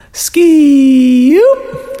Ski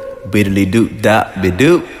yoop, biddly doop dop be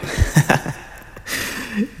doop.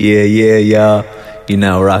 Yeah, y'all. You're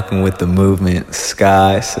now rocking with the movement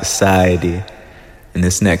Sky Society. And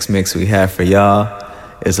this next mix we have for y'all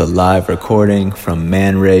is a live recording from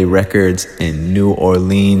Man Ray Records in New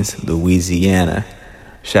Orleans, Louisiana.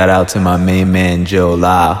 Shout out to my main man Joe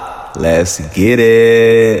Lau. Let's get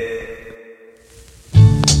it.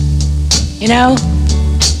 You know,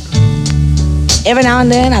 every now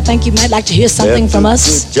and then I think you might like to hear something from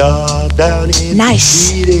us.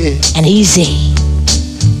 Nice and easy.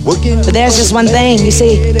 But there's just one thing, you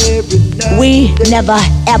see, we never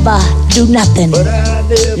ever do nothing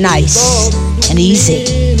nice and easy.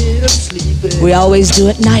 We always do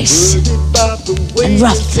it nice and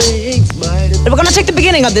rough. But we're gonna take the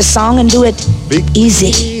beginning of this song and do it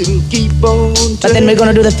easy. But then we're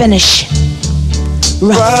gonna do the finish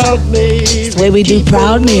rough. It's the way we do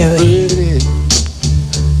Proud Mary.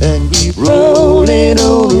 And we rolling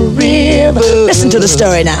on a river. Listen to the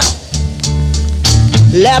story now.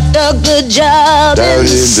 Left a good job in the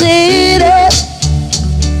city,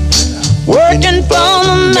 working for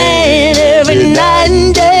the man every night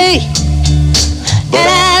and day. And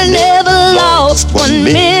I never lost 1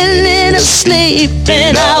 minute of sleep,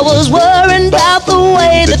 and I was worrying about the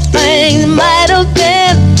way that things might have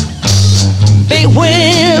been. Big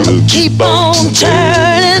wheel keep on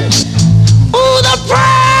turning. Oh, the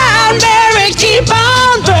Proud Mary keep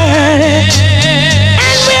on burning.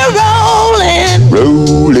 And we're rolling,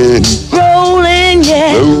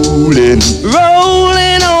 yeah,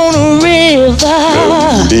 rolling on the river.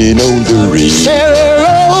 Say we're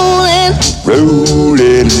rolling,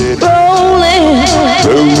 rolling on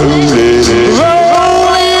the river.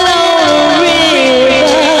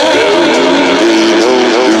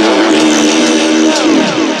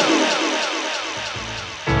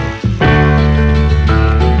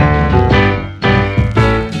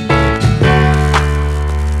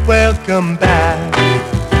 Welcome back.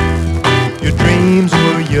 Your dreams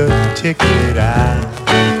were your ticket out.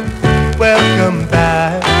 Welcome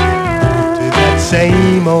back to that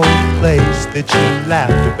same old place that you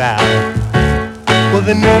laughed about. Well,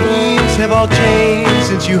 the names have all changed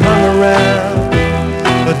since you hung around,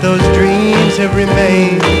 but those dreams have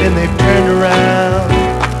remained and they've turned around.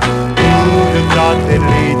 Who'd have thought they'd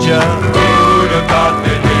lead ya? Who'd have thought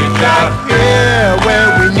they'd lead ya? Back here where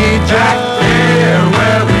we need ya. Back here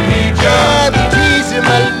where we need ya. Yeah, we tease him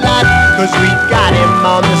a lot, 'cause we got him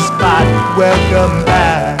on the spot. Welcome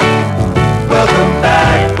back, welcome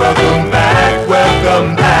back, welcome back,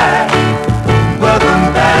 welcome back,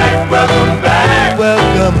 welcome back, welcome back,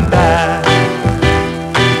 welcome back.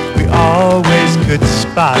 We always could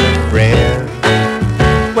spot a friend.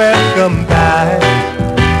 Welcome back,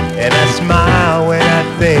 and I smile when I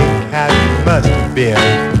think how you must have been.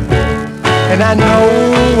 And I know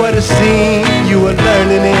what a scene you were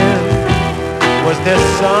learning in. Was there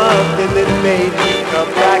something that made you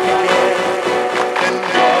come back again? And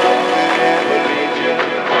love could ever lead you.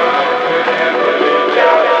 Love could ever lead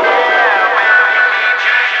you.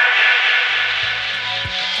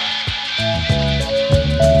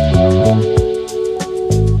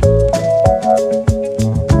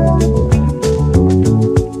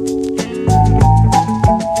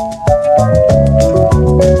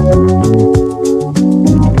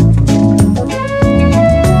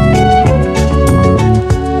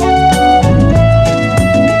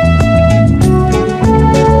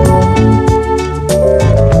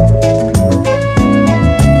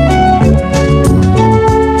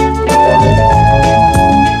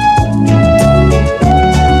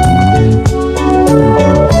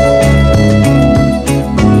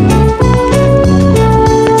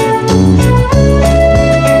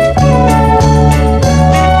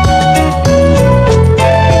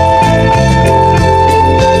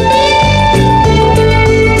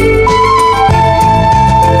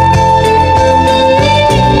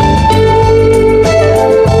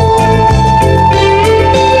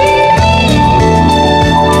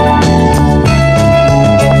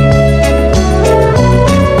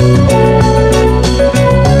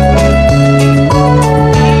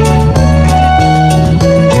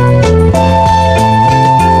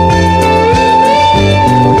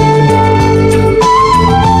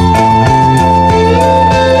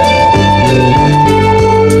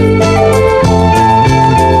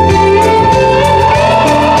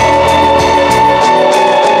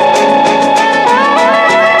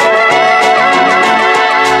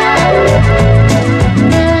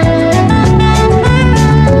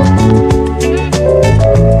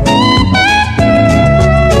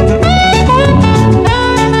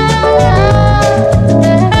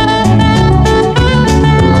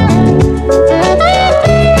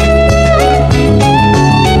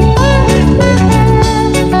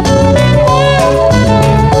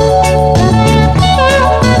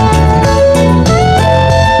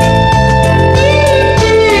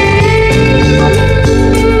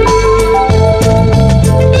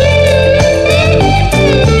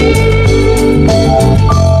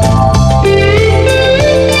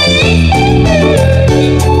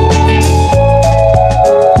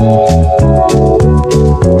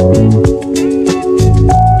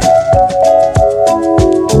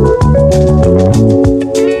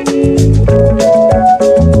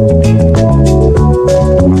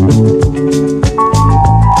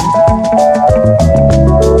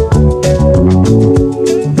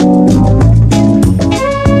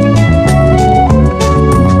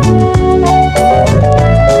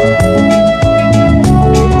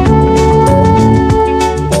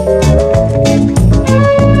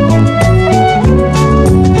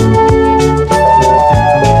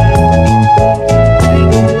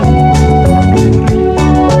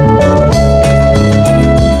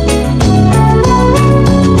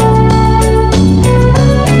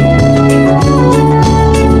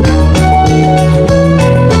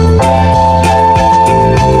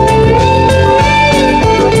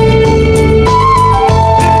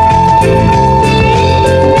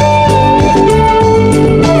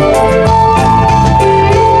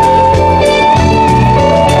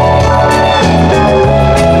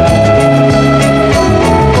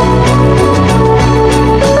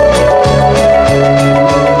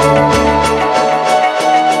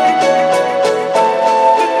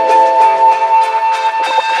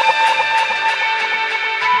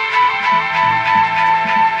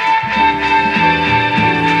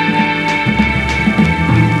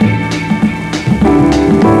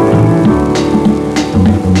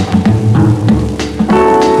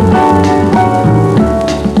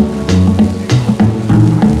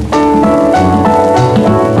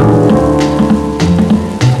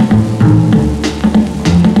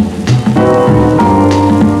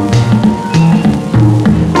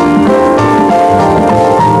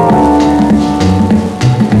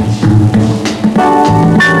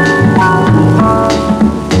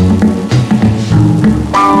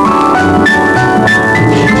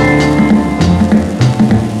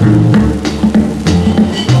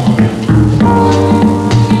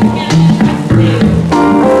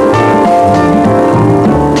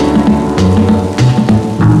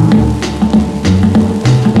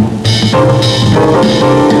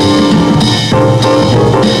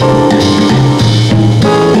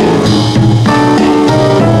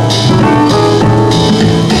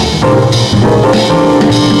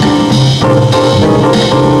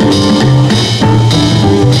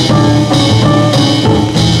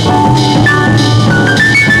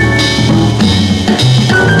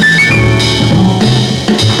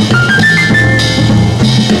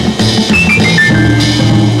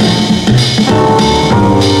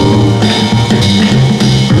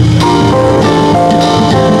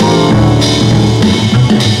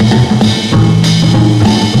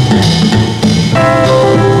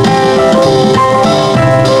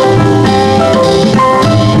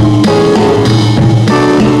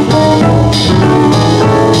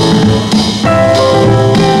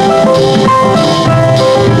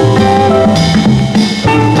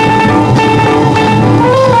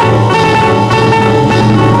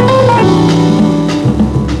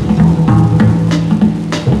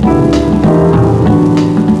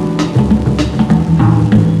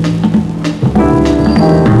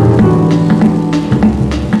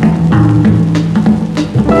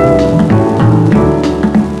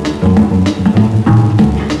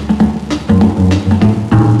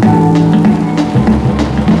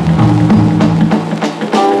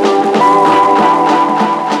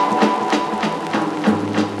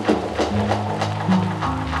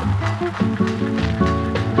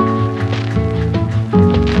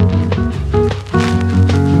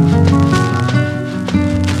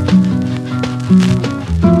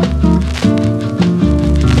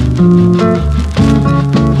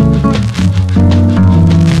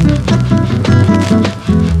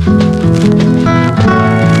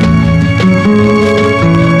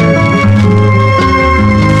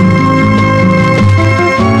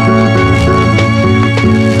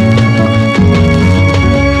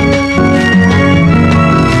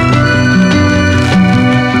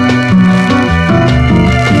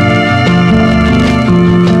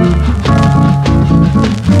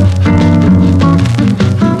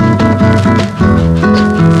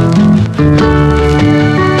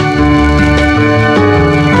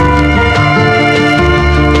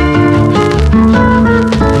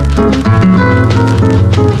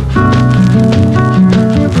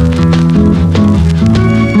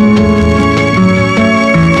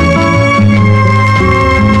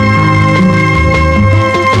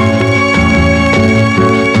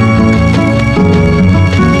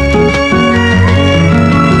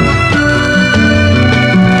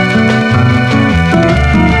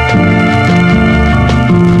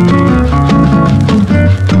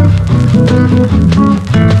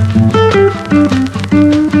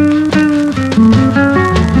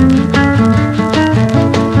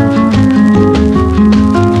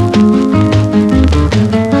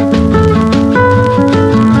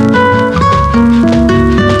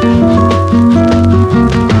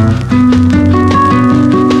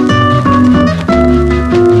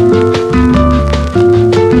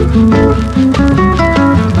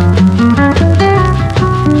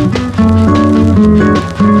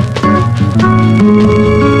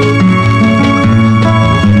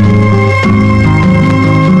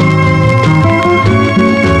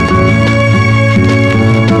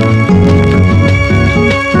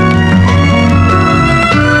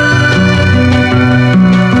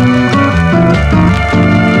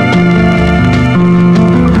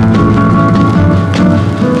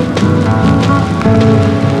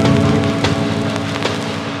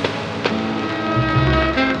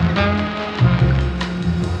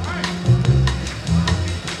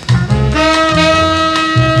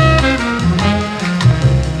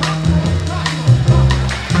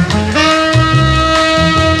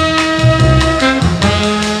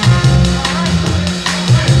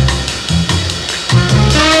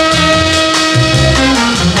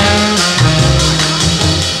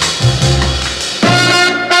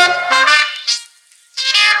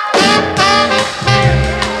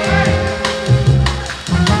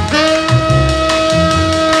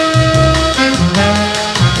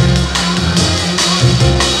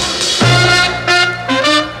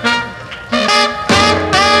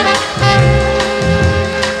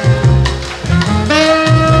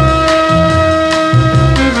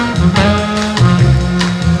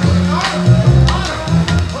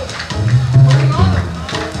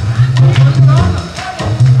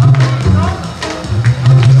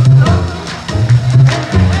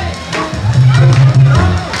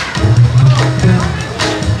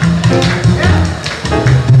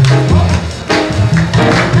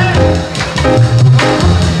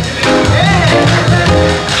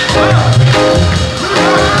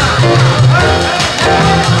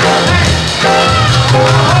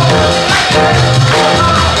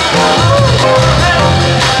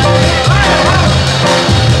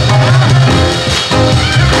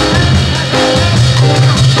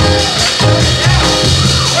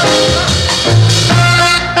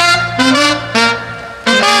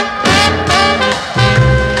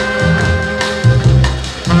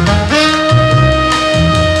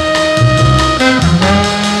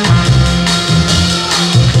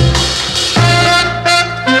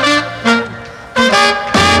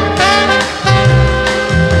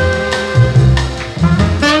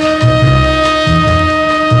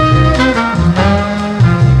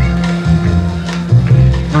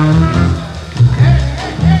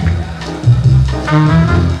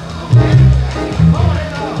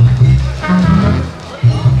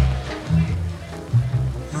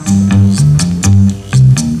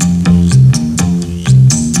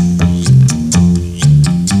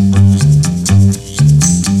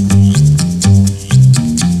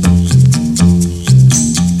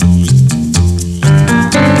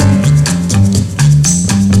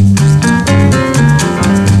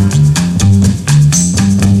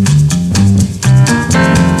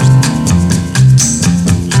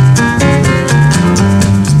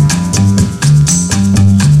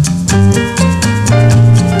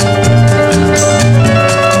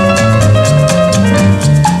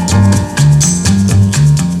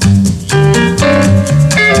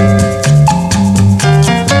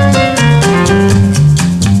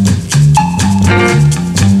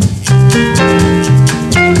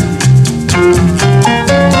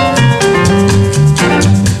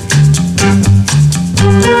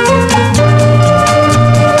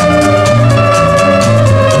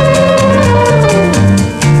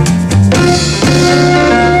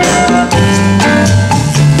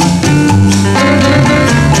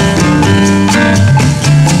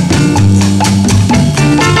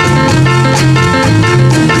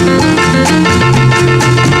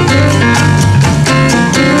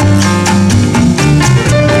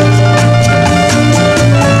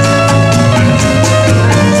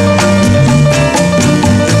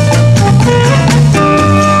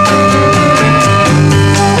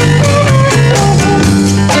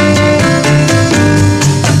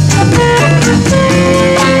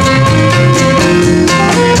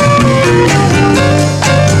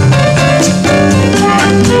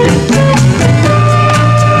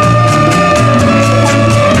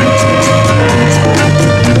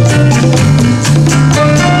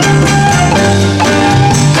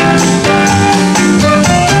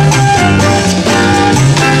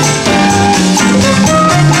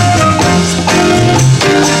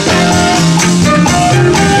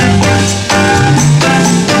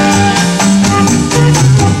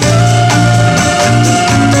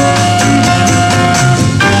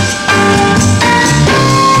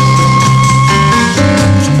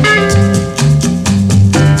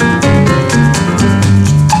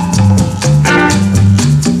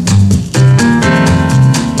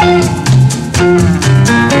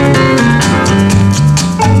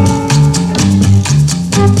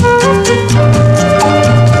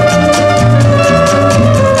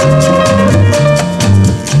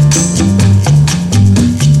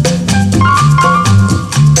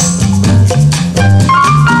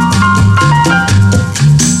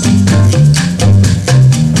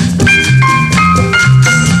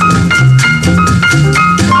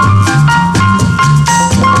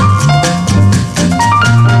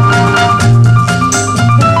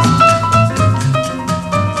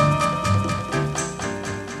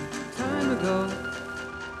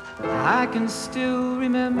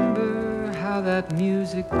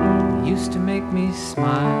 me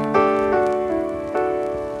smile.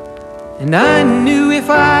 And I knew if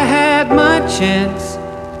I had my chance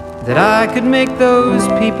that I could make those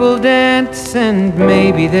people dance, and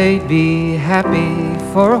maybe they'd be happy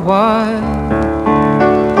for a while.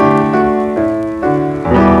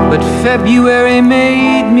 But February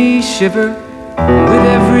made me shiver with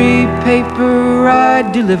every paper I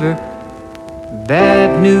deliver.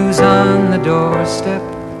 Bad news on the doorstep,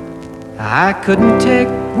 I couldn't take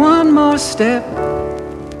one more step.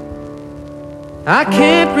 I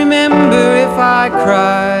can't remember if I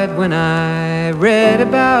cried when I read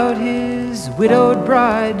about his widowed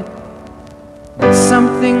bride, but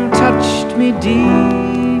something touched me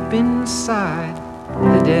deep inside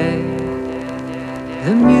the day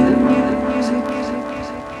the music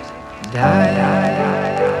died.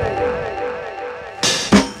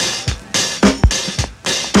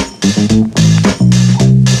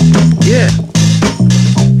 Yeah.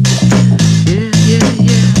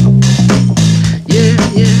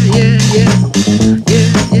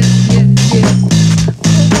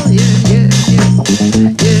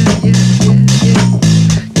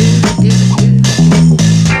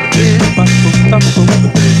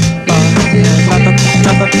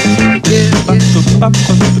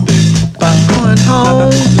 Going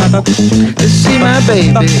home to see my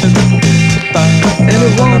baby, and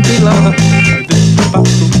it won't be long,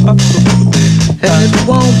 and it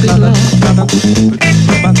won't be long.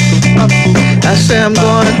 I say I'm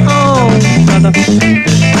going home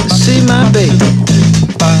to see my baby,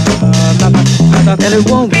 and it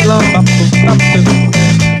won't be long.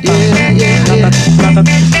 Yeah, yeah, yeah,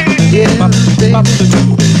 yeah, baby.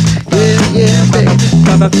 Yeah, yeah, baby.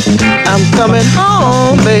 I'm coming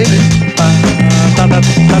home, baby.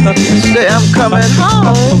 Say I'm coming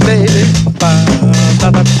home, baby.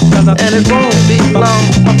 And it won't be long.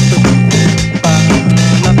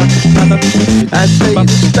 I say you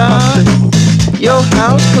start your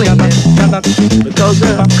house cleaning, because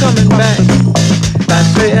I'm coming back. I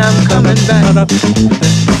say I'm coming back.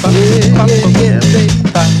 Yeah, yeah, yeah, baby.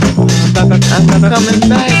 I'm coming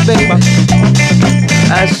back, baby.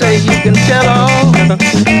 I say you can tell all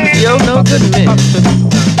your no good men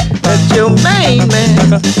that your main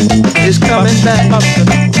man is coming back.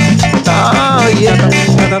 Oh yeah.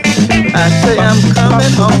 I say I'm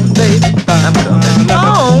coming home, baby. I'm coming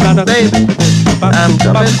home, baby. I'm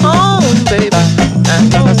coming home, baby.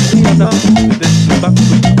 I'm coming home.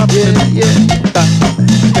 Yeah, yeah.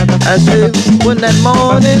 I say when that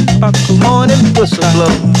morning whistle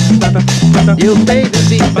blow, your baby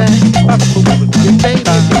be back. Your baby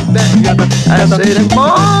be back. I say the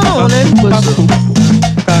morning whistle,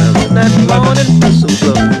 when that morning whistle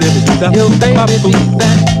blow, your baby be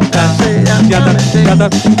back. I say I'm coming, baby.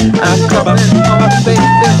 I'm coming home, baby.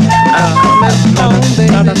 I'm coming home,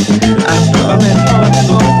 baby. I'm coming home,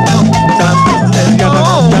 home. I'm coming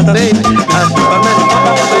home, baby. I'm coming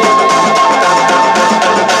home, baby.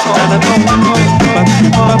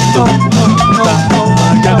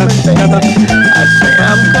 I say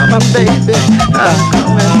I'm coming, baby. I'm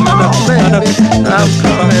coming home, baby. I'm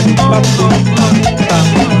coming home.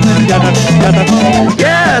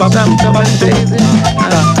 Yes, I'm coming, baby.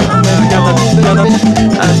 I'm coming home, baby.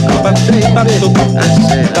 I'm coming, baby. I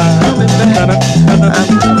say I'm coming back.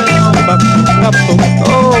 I'm coming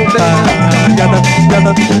home. Oh, baby.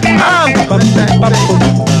 I'm coming back, baby.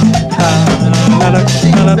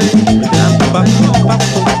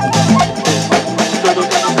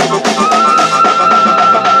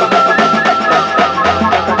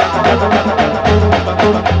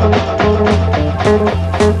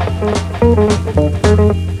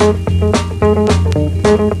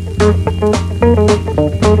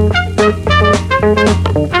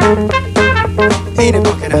 Ain't it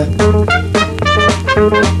walking up?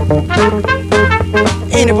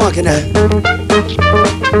 Ain't it walking up?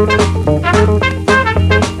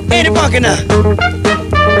 Ain't it walking up?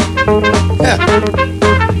 Yeah.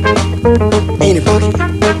 Ain't it walking?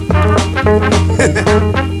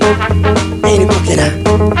 Ain't it walking up?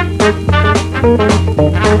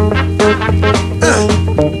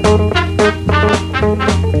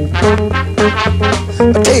 A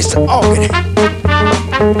taste of organ.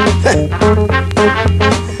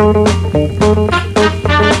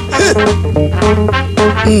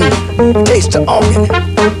 Taste the organ.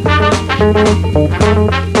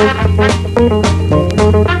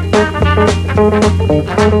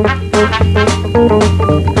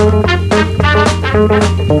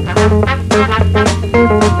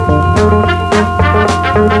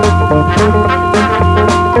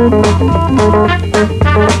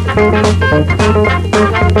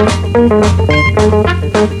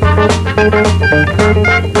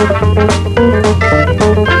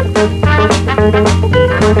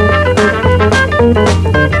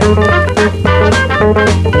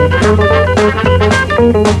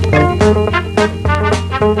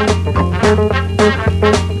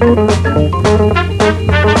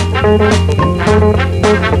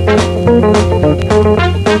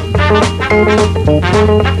 Ain't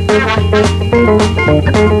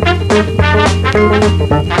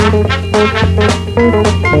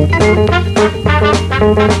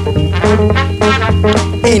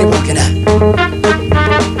it working out?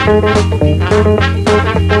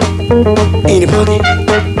 Ain't it working?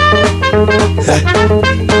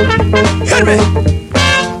 Henry!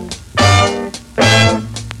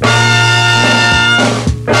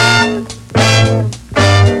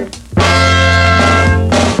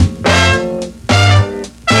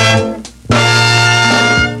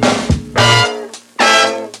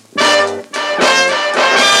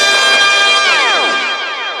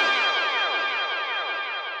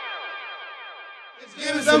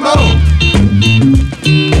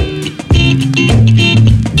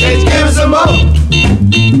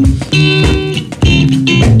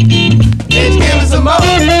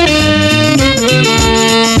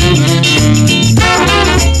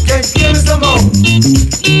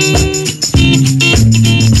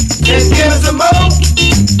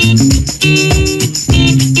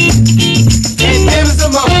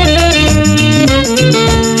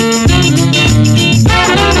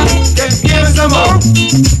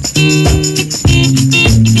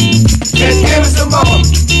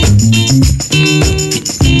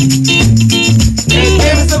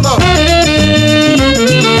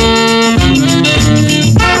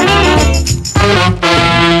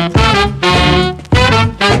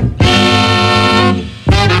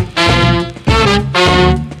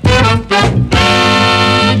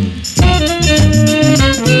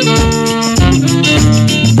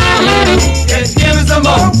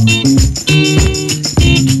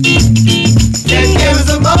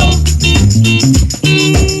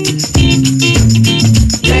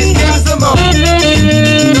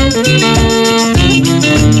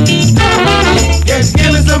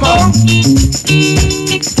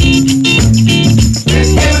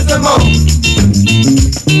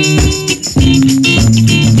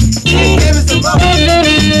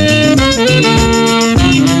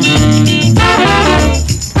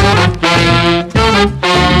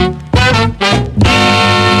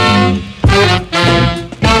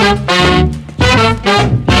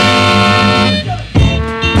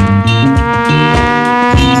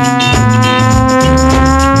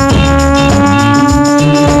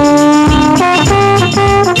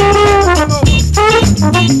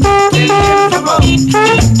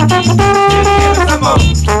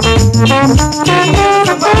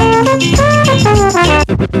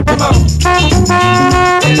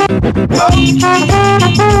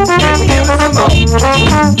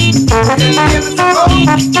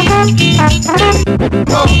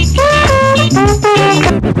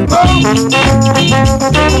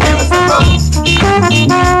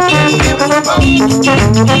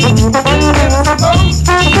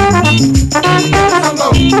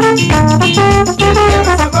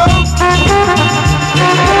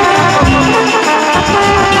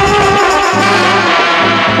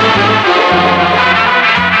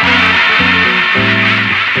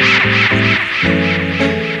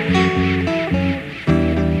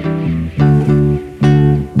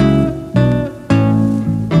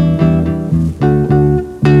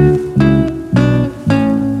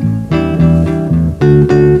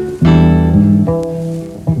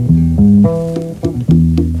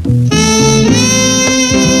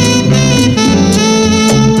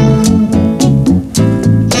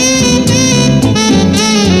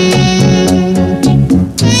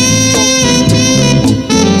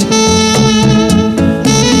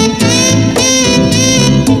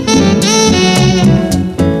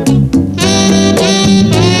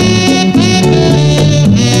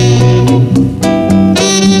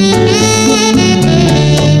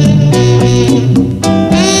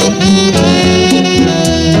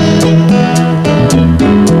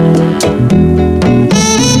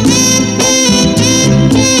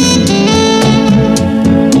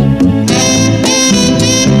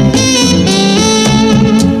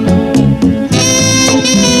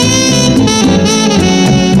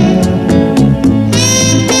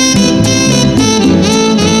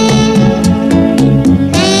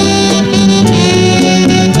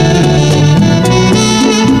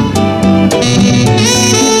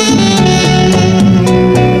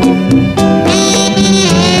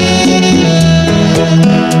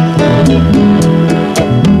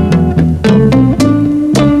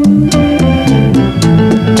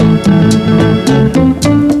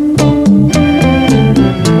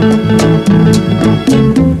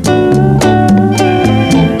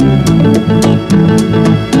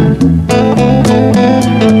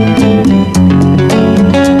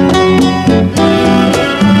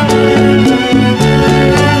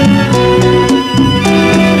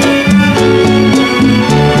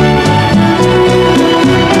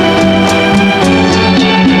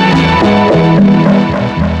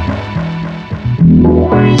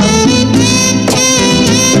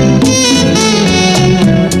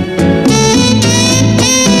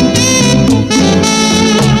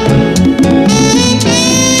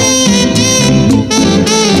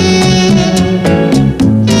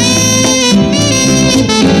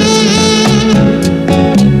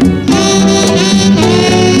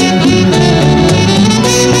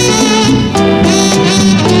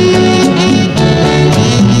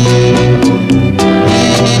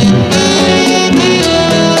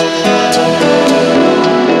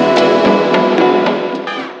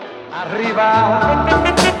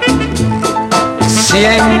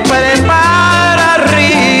 siempre para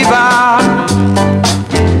arriba.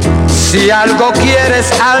 Si algo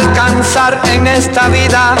quieres alcanzar en esta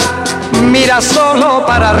vida, mira solo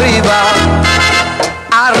para arriba.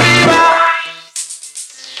 Arriba,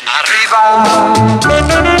 arriba,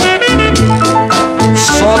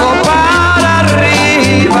 solo para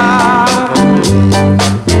arriba.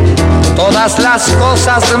 Todas las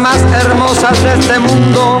cosas más hermosas de este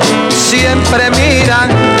mundo siempre miran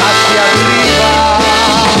hacia arriba.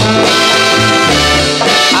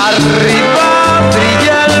 Arriba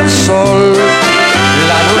brilla el sol,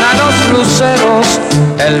 la luna, los luceros,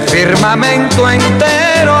 el firmamento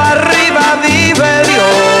entero. Arriba vive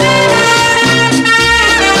Dios.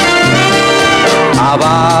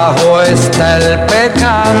 Abajo está el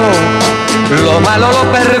pecado, lo malo, lo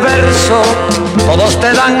perverso, todos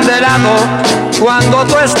te dan de lado cuando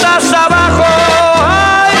tú estás abajo.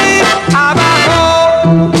 ¡Ay!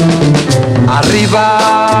 Abajo, arriba,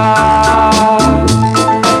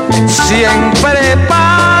 siempre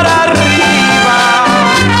para arriba.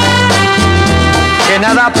 Que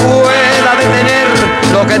nada pueda detener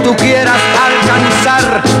lo que tú quieras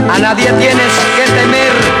alcanzar. A nadie tienes que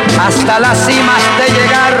temer, hasta la cima de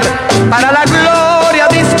llegar. Para la gloria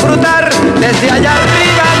disfrutar, desde allá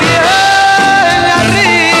arriba, bien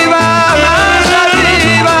arriba, más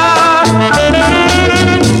arriba.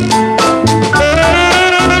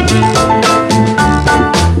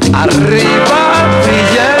 Arriba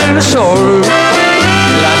brilla el sol,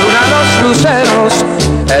 la luna, los luceros,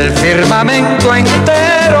 el firmamento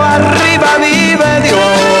entero. Arriba vive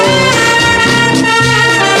Dios.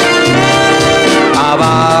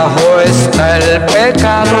 Abajo está el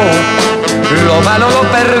pecado, lo malo, lo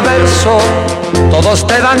perverso, todos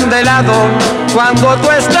te dan de lado cuando tú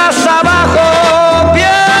estás abajo,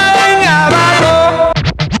 bien abajo.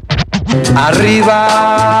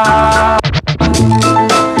 Arriba,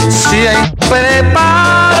 siempre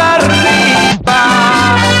para arriba.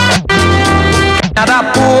 Nada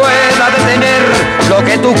pueda detener lo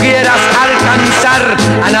que tú quieras alcanzar.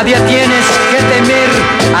 A nadie tienes que temer,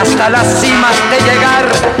 hasta las cimas de llegar.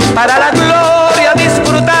 Para la gloria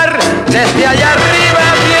disfrutar, desde allá arriba,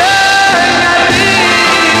 bien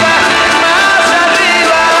arriba, más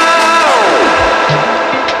arriba.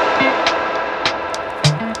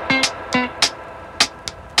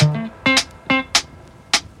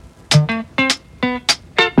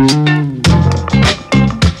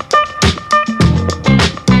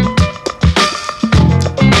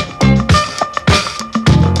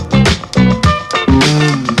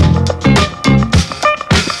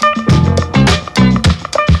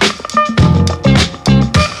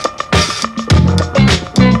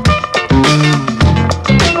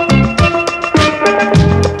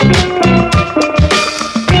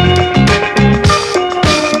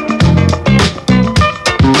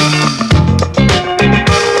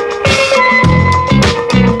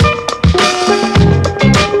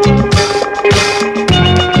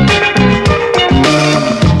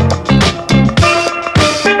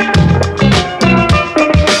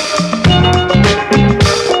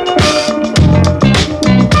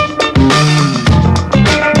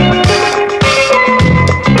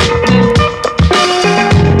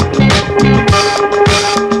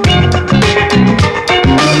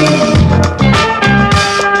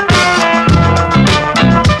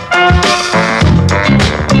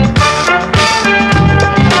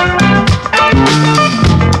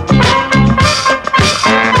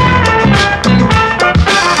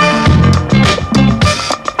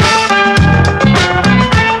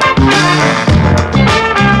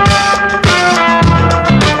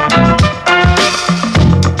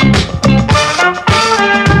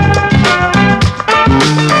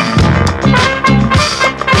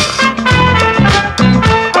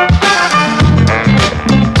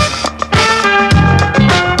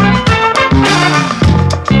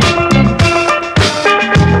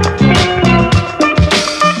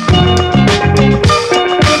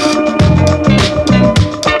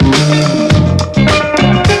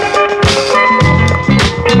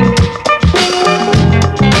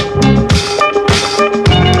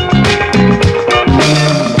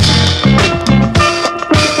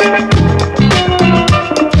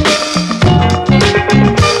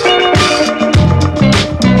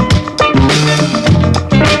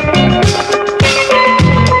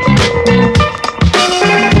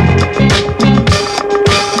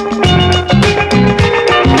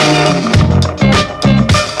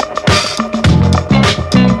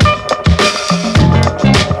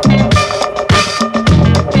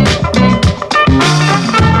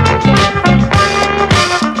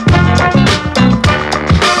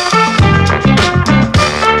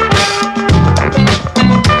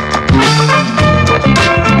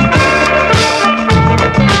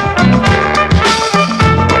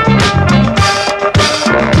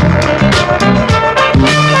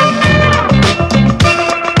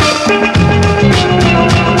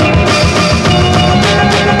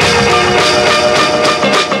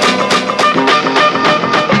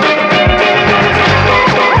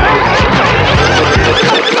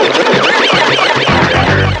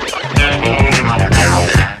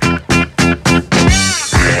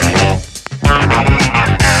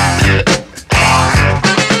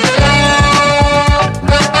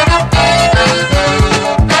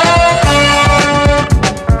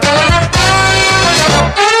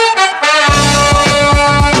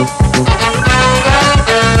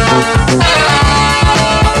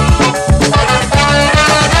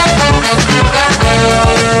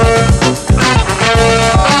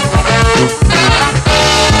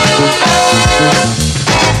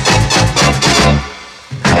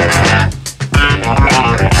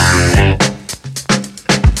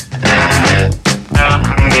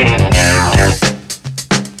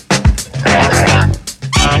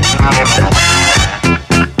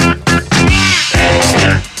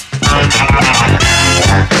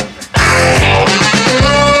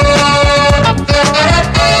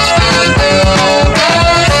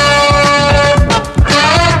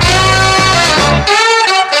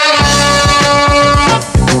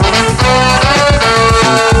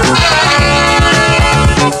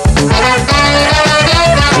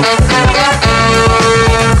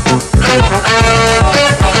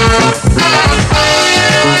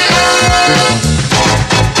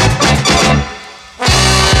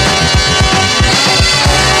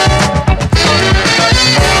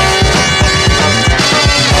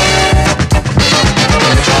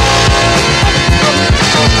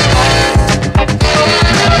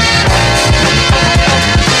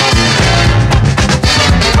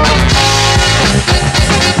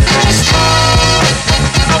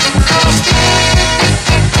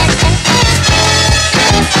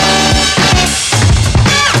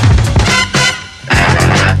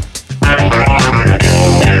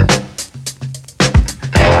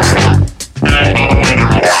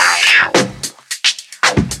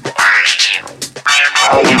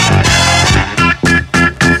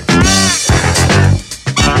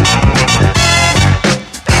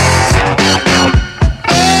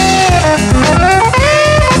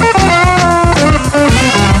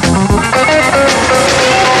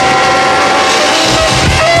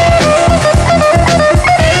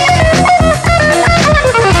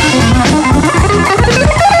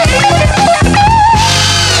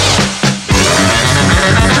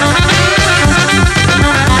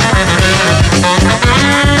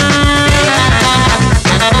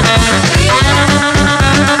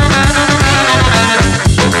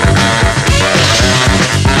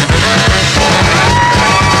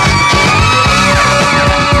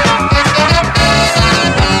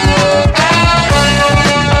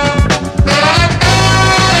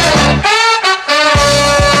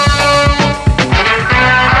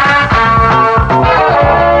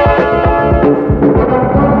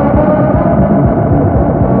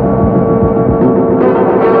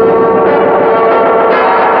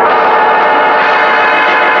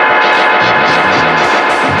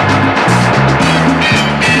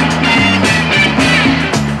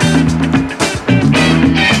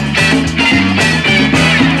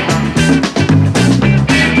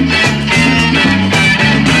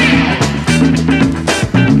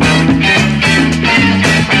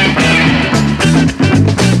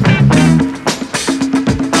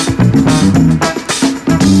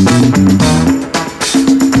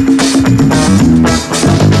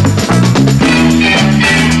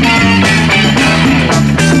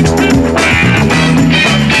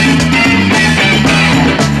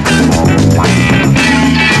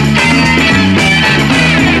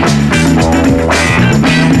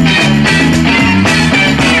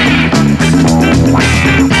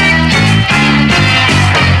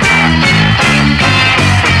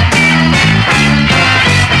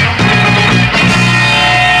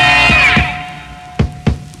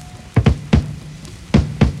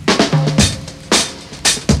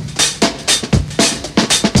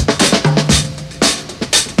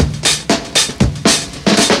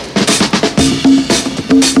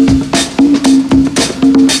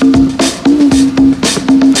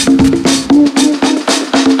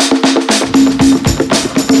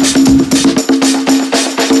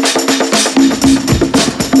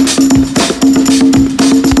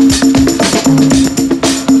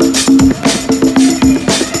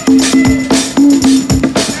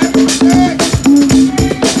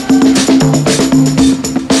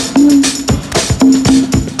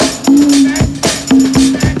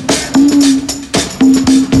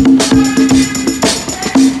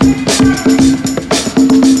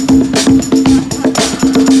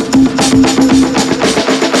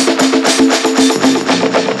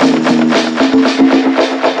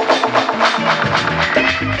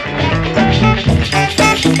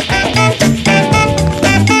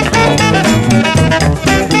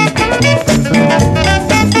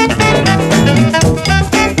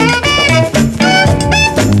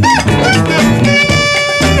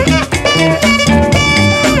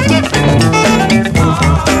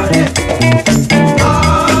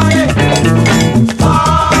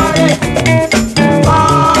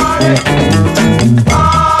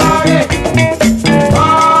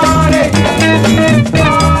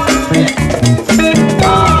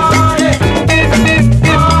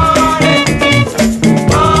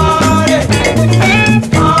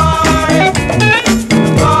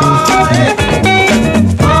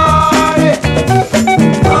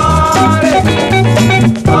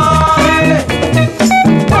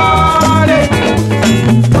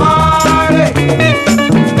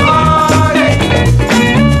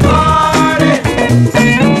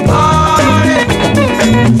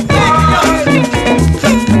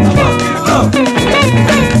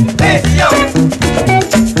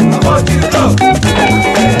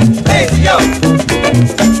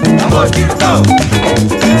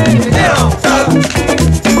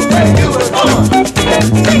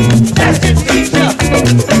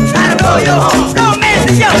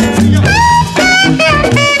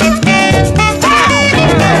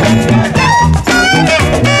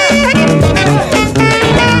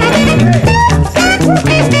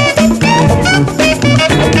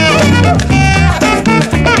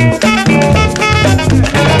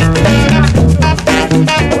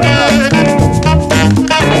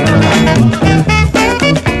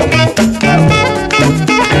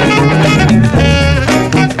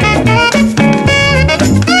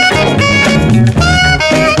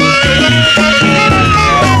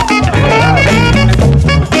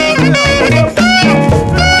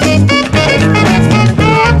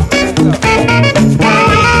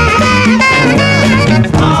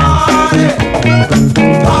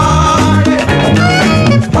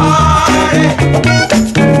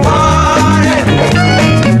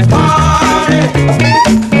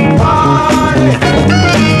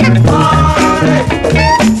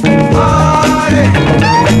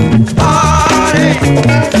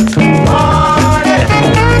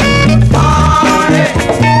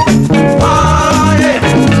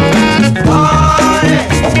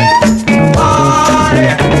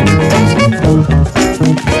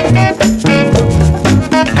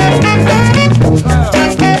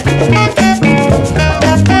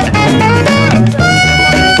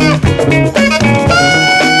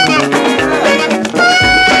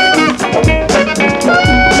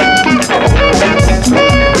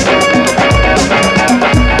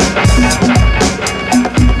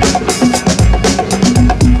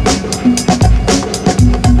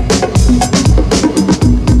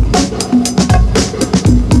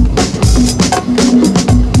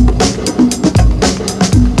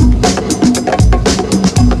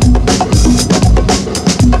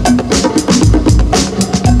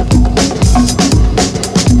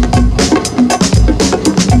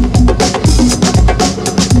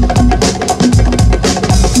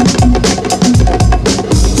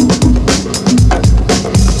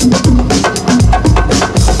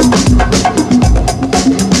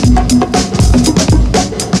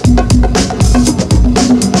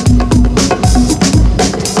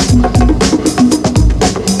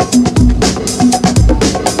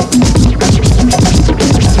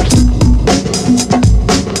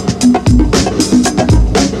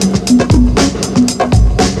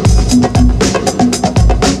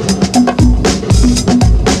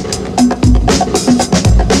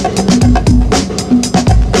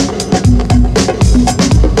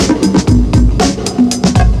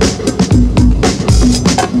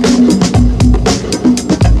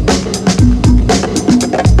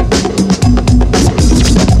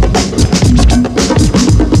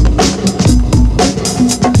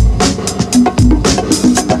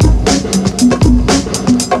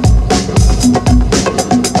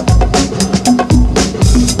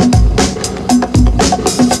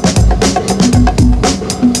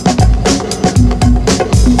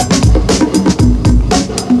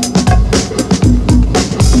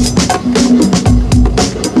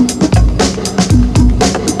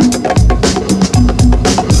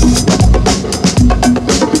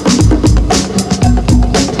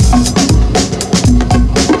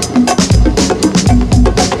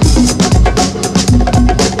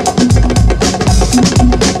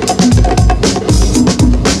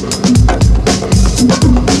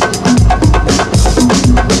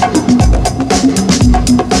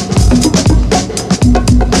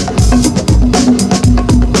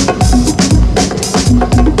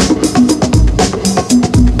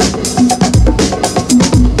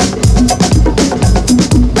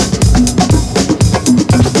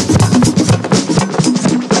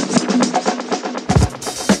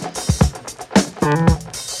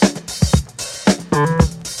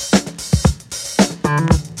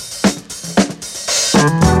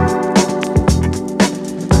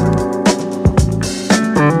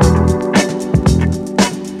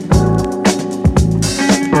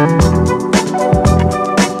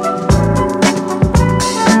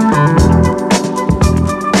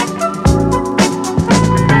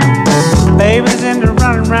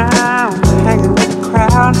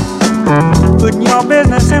 Putting your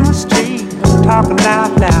business in the street, talking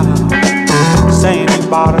out loud, saying you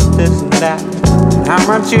bought us this and that, how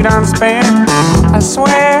much you done spent. I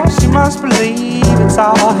swear she must believe it's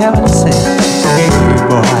all heaven sent. Hey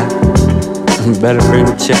boy, better bring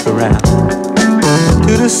the check around.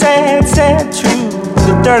 To the sad, sad truth,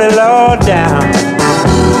 the dirty low down.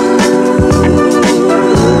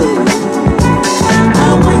 I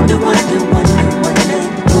wonder.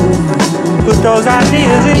 Put those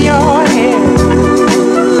ideas in your head.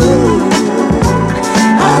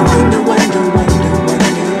 I wonder.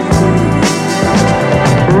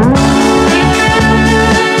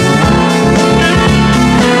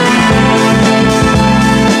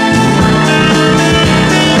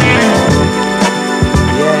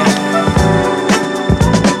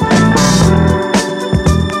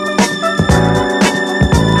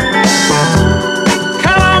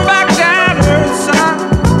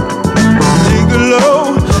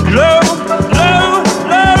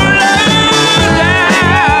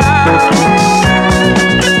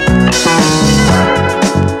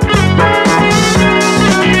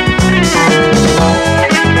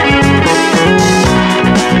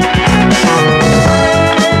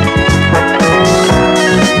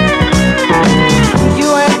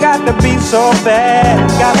 So bad,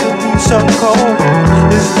 got to be so cold.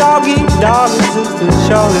 This dog-eat-dog existence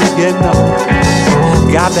sure is getting old.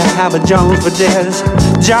 Got to have a Jones for this,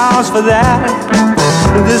 Jones for that.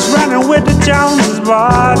 This running with the Joneses,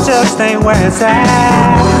 boy, just ain't where it's at.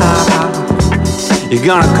 You're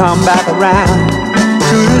gonna come back around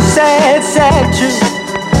to the sad, sad truth,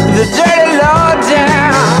 the dirty low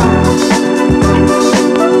down.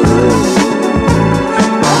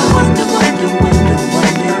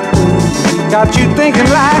 Got you thinking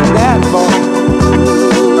like that, boy.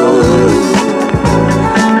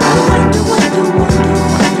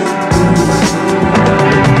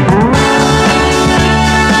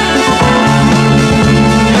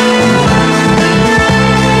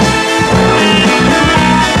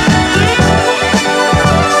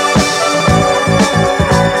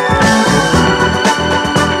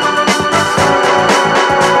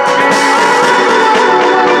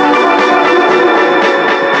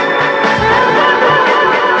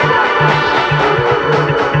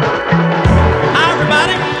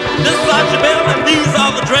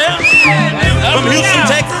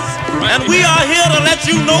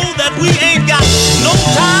 You know that we ain't got no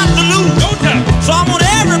time to lose. No time. So I want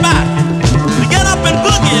everybody to get up and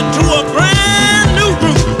boogie to a brand new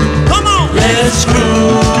groove. Come on. Let's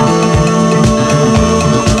groove.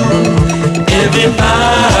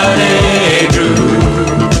 Everybody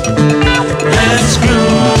groove. Let's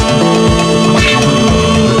groove.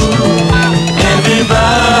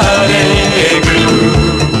 Everybody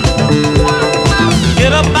groove.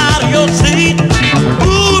 Get up out of your seat.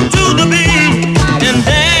 Move to the beat. Dance,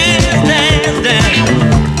 dance, dance.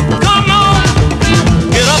 Come on,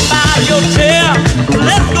 get up out of your chair.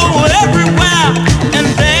 Let's go everywhere and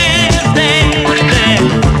dance, dance,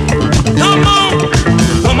 dance.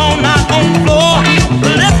 Come on now on the floor.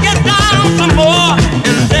 Let's get down some more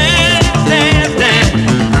and dance, dance, dance.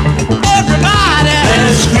 Everybody,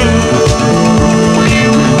 let's groove.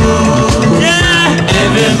 Yeah,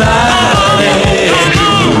 everybody, come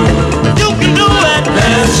on, you can do it.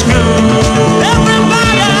 Let's groove.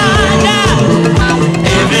 Everybody,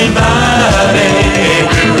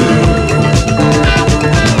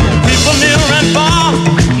 people near and far,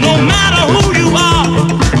 no matter who you are,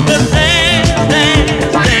 just dance,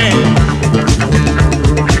 dance, dance.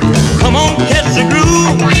 Come on, catch the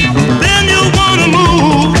groove, then you wanna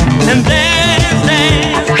move and dance,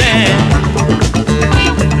 dance, dance.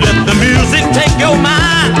 Let the music take your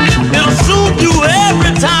mind, it'll soothe you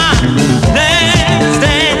every time. Dance,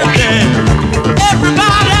 dance, dance.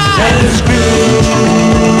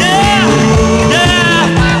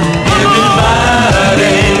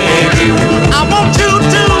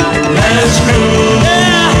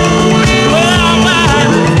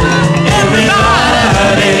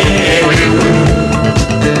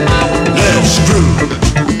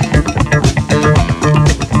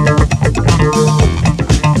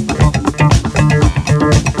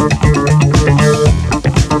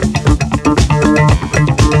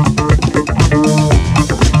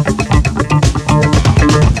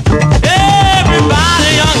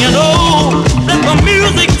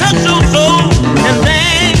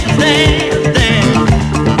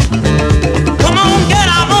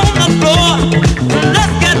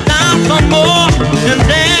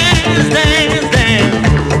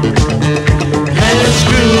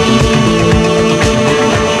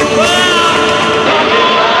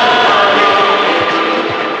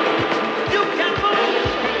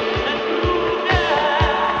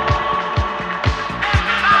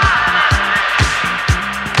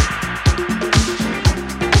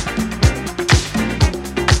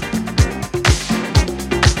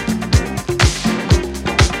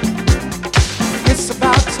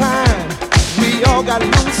 got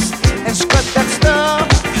loose and strut that stuff.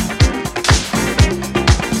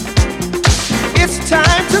 It's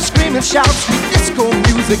time to scream and shout sweet disco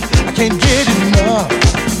music. I can't get enough.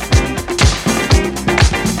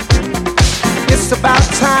 It's about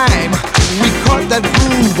time we caught that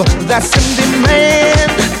groove that's in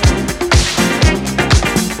demand.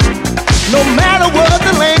 No matter what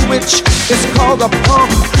the language, it's called a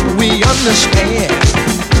punk, we understand.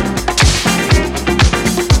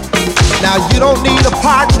 Now you don't need a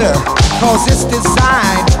partner, cause it's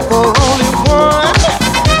designed for only one.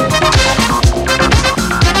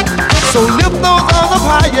 So lift those arms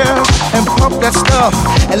higher and pump that stuff,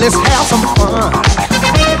 and let's have some fun.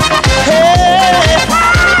 Hey, hey,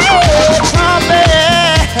 pump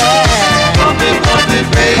it. Pump it,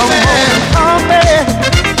 baby. Come on, pump it.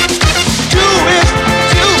 Do it,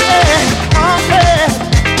 pump it.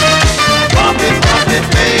 Pump it,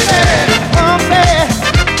 baby. Pump it.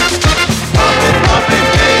 Pump it,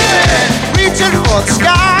 baby. Reaching for the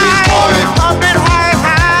sky. Pump it high,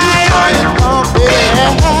 high. Pump it,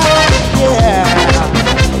 yeah.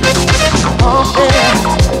 Pump it.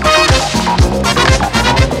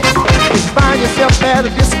 Find yourself at a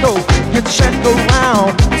disco, you check around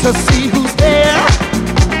to see who's there.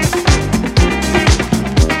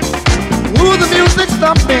 Ooh, the music's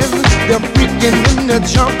thumping, they're freaking and they're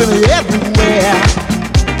jumping everywhere.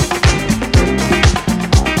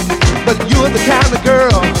 But you're the kind of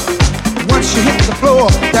girl, once you hit the floor,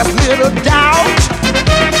 there's little doubt.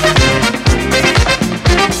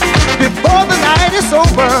 Before the night is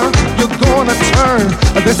over, you're gonna turn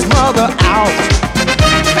this mother out.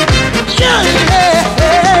 Yeah,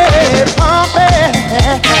 yeah, pump it,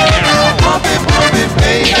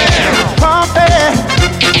 baby. Pump it,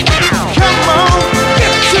 come on,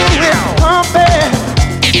 get to it.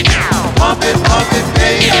 Pump it,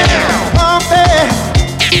 baby. Pump it,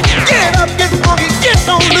 get up, get funky, get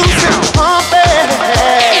on loose and pump it.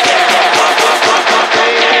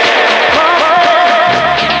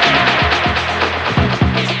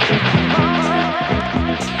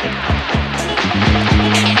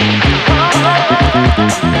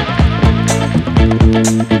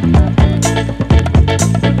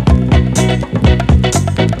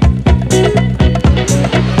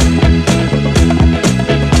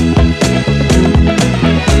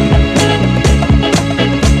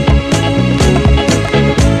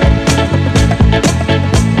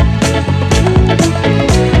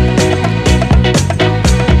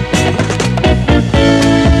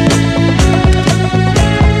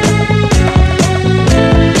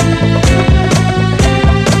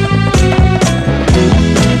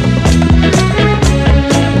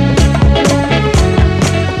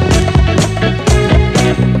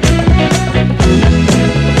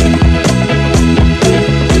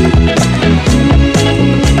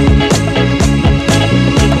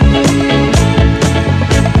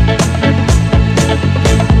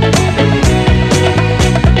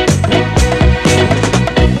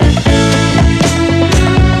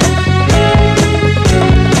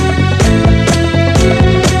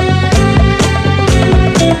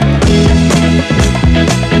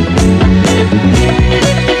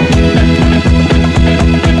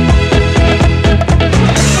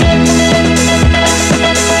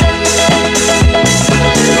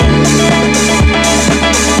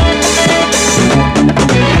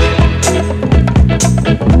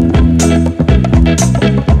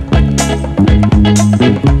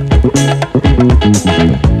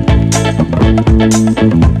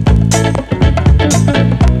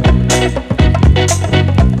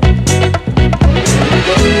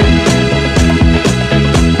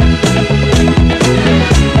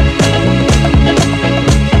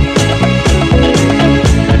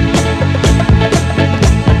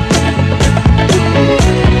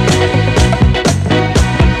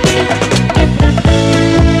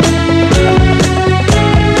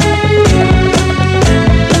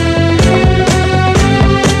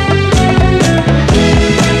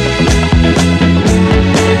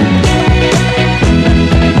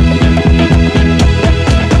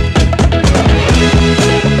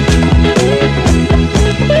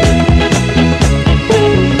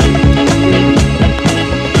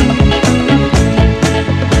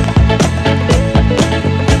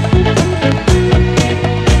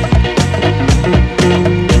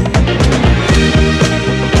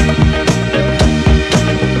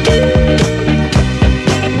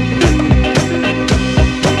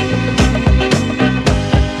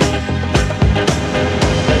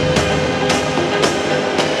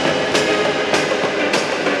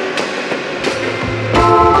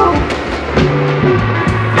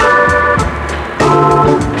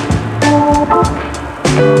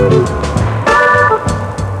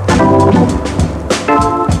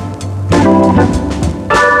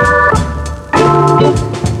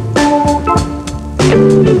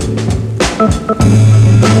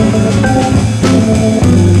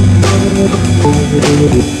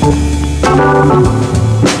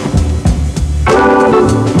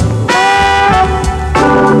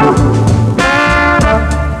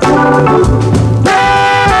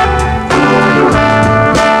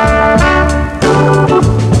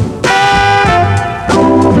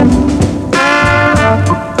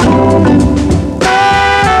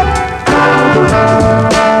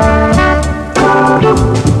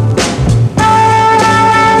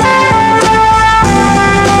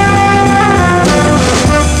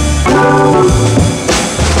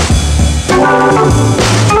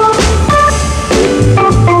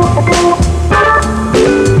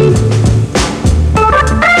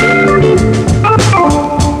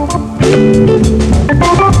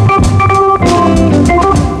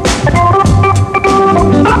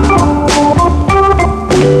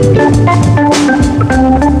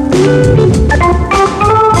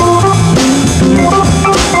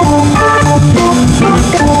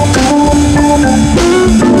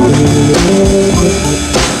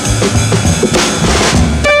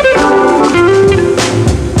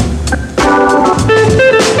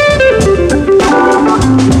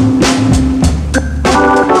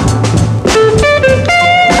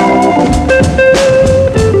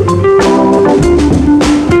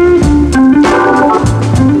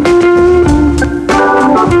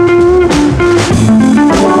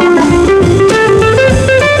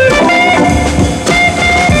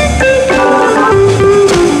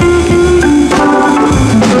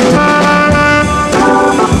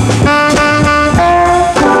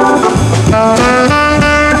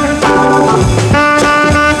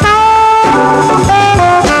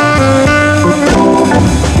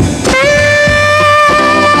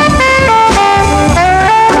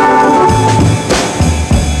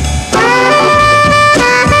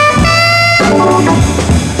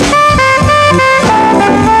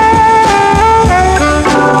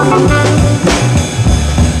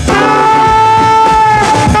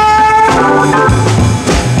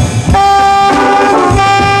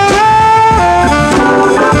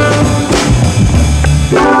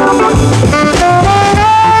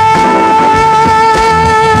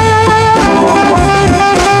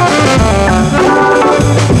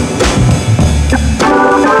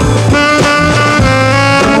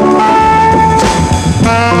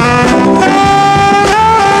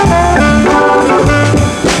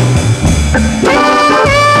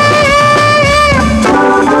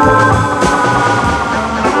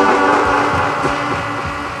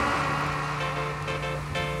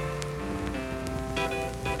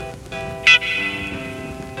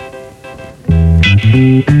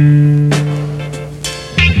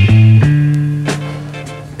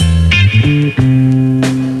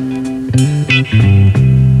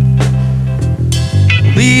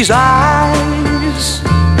 These eyes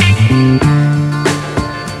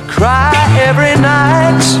cry every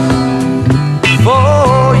night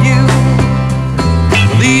for you.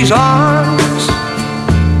 These arms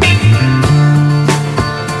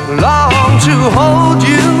long to hold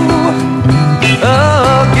you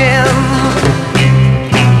again.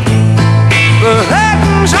 The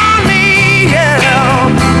heavens on me, yeah,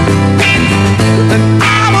 and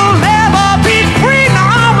I will never be free, no,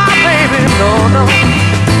 my baby, no, no.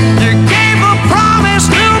 You gave a promise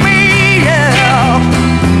to me, yeah,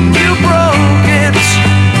 you broke it,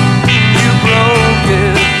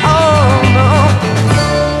 oh no.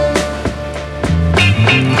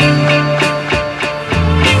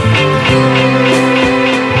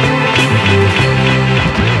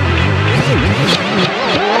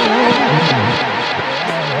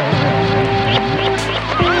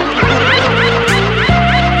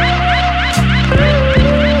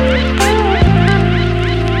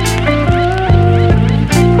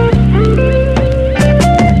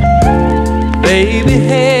 Baby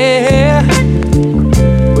hair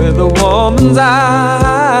with a woman's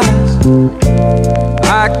eyes,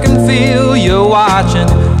 I can feel you watching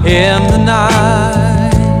in the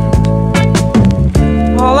night.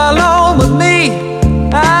 All alone with me,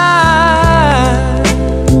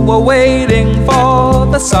 we're waiting for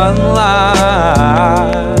the sunlight.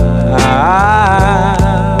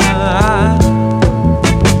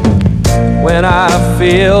 When I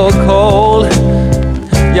feel cold,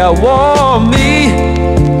 you warm me,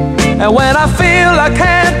 and when I feel I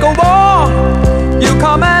can't go on, you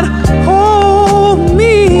come and hold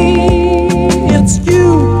me. It's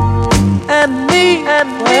you and me and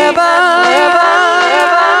forever.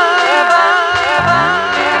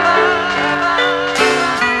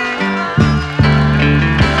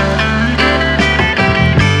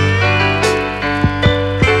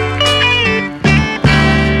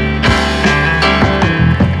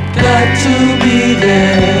 Got to be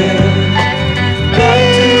there.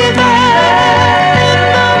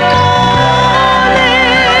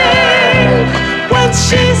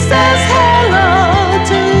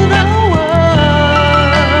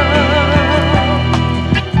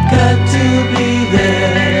 to